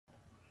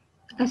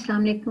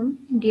Assalamu alaikum,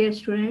 dear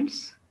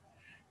students.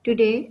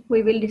 Today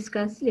we will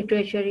discuss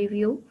literature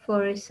review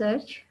for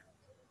research.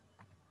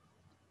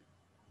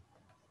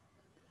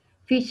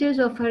 Features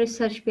of a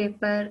research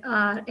paper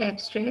are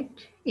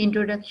abstract,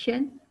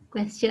 introduction,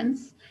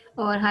 questions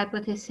or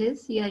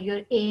hypothesis,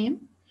 your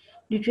aim,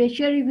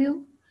 literature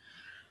review,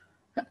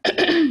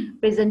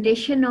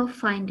 presentation of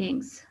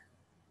findings,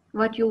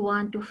 what you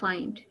want to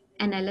find,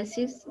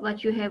 analysis,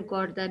 what you have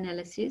got the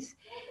analysis,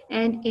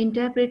 and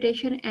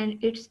interpretation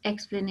and its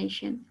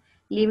explanation,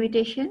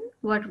 limitation,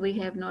 what we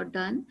have not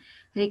done,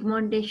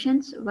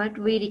 recommendations, what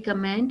we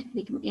recommend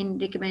in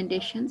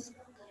recommendations,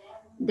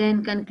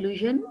 then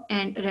conclusion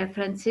and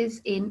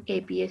references in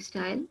APA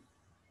style.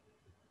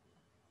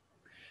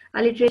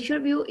 A literature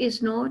review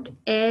is not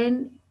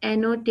an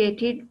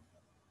annotated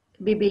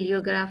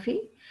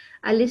bibliography,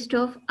 a list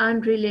of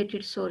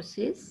unrelated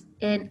sources,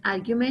 an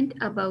argument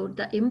about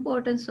the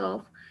importance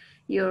of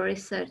your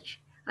research.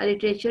 A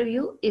literature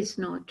review is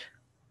not.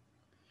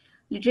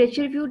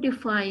 Literature review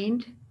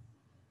defined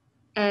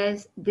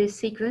as this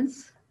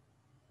sequence.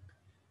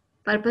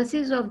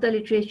 Purposes of the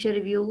literature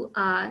review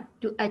are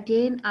to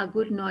attain a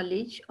good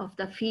knowledge of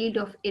the field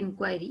of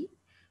inquiry,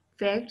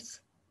 facts,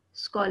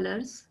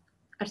 scholars,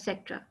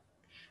 etc.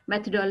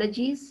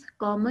 Methodologies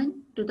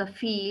common to the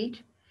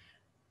field.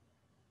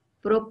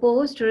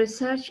 Proposed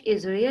research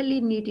is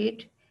really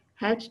needed,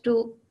 helps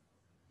to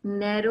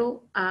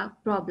narrow a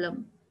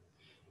problem.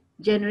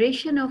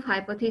 Generation of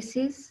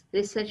hypotheses,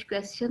 research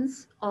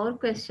questions, or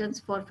questions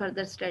for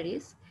further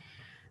studies.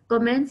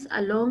 Commence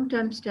a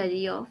long-term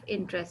study of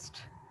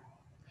interest.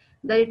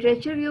 The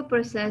literature review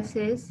process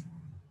is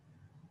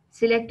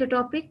select a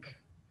topic,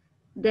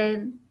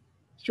 then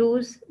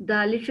choose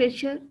the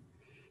literature,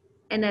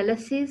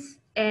 analysis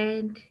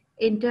and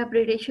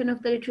interpretation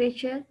of the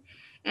literature,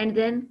 and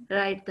then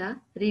write the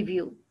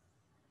review.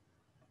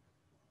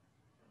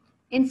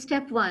 In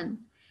step 1,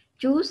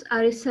 choose a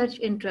research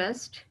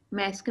interest,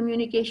 mass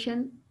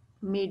communication,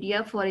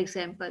 media for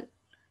example.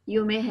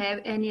 You may have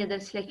any other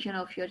selection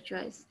of your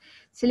choice.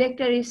 Select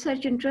a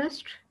research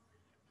interest.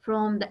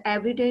 From the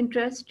everyday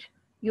interest,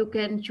 you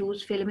can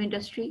choose film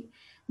industry,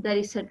 the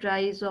recent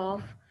rise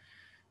of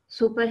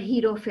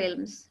superhero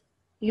films.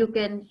 You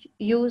can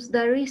use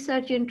the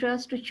research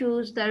interest to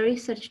choose the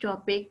research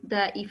topic,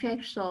 the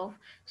effects of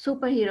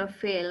superhero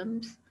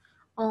films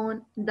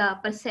on the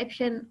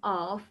perception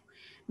of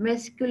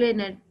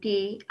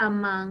masculinity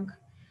among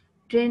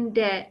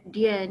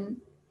Trinidadian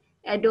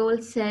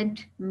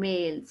adolescent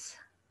males.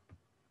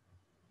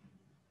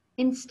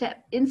 In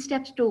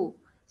steps 2,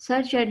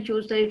 search and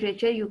choose the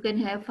literature. You can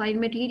have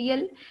find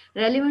material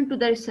relevant to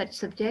the research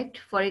subject.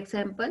 For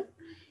example,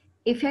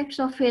 effects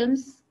of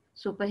films,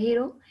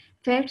 superhero,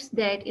 facts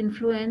that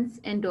influence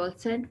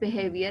adolescent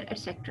behavior,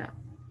 etc.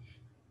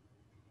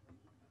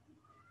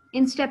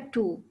 In step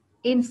 2,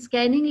 in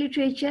scanning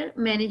literature,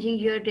 managing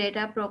your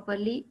data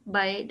properly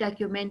by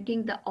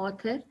documenting the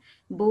author,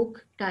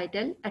 book,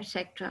 title,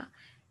 etc.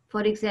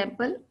 For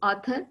example,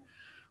 author,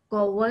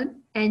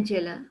 Cowan,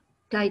 Angela,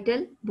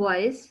 title,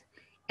 voice,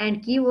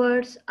 and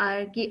keywords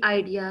are key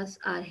ideas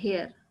are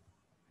here.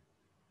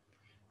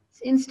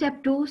 In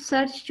step 2,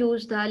 search,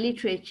 choose the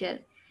literature.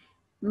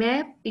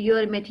 Map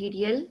your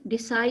material,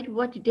 decide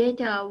what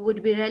data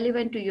would be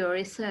relevant to your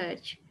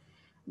research.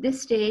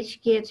 This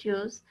stage gives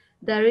you,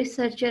 the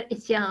researcher, a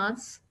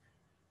chance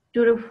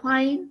to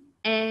refine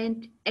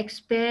and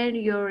expand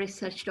your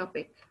research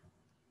topic.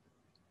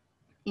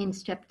 In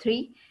step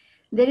 3,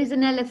 there is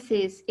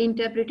analysis,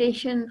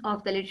 interpretation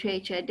of the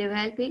literature,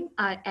 developing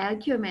our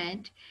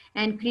argument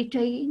and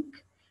critiquing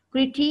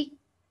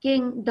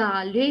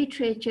the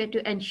literature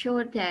to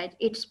ensure that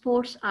it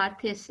supports our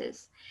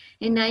thesis.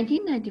 In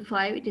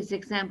 1995, it is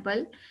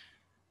example,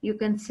 you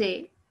can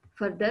say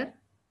further.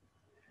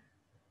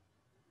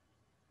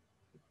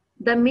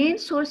 The main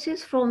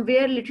sources from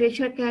where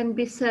literature can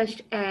be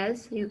searched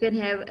as, you can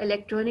have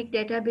electronic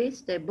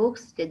database, the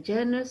books, the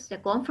journals, the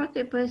conference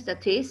papers, the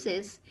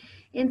thesis,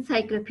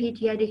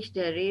 encyclopedia,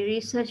 dictionary,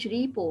 research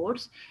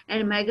reports,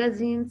 and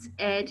magazines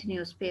and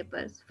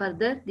newspapers.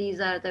 Further,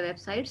 these are the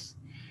websites.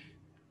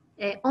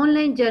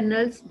 Online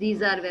journals,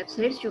 these are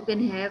websites. You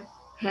can have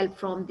help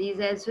from these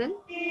as well.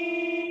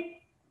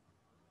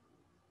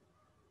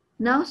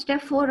 Now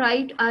step 4,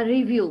 write a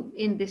review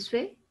in this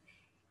way.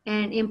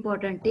 And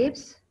important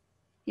tips,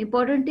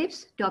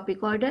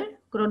 topic order,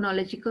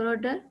 chronological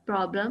order,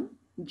 problem,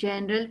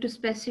 general to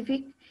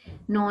specific,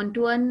 known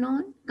to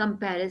unknown,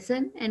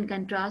 comparison and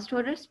contrast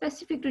order,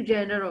 specific to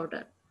general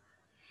order.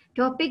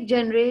 Topic,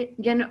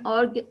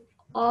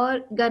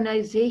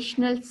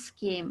 organizational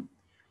scheme.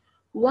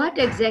 What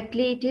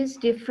exactly it is,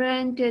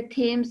 different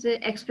themes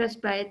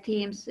expressed by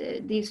themes,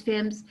 these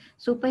films,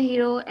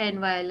 superhero and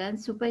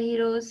violence,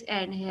 superheroes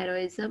and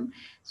heroism,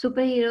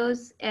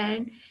 superheroes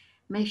and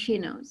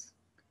machinos.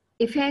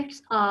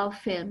 Effects of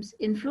films,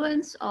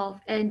 influence of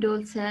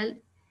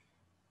adolescent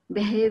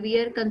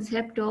behavior,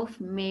 concept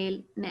of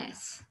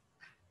maleness.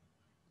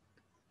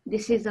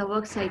 This is a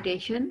work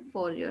citation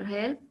for your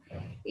help.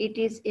 It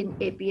is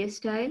in APA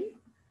style.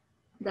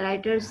 the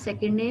writer's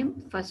second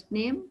name, first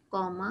name,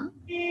 comma.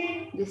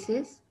 This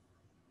is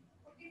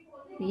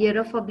year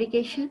of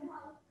publication,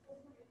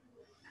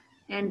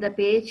 and the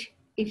page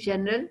is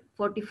general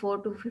 44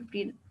 to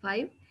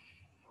 55,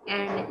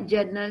 and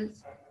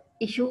journals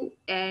issue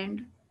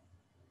and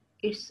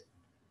its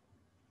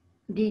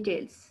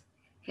details.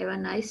 Have a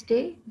nice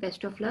day.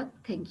 Best of luck.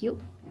 Thank you.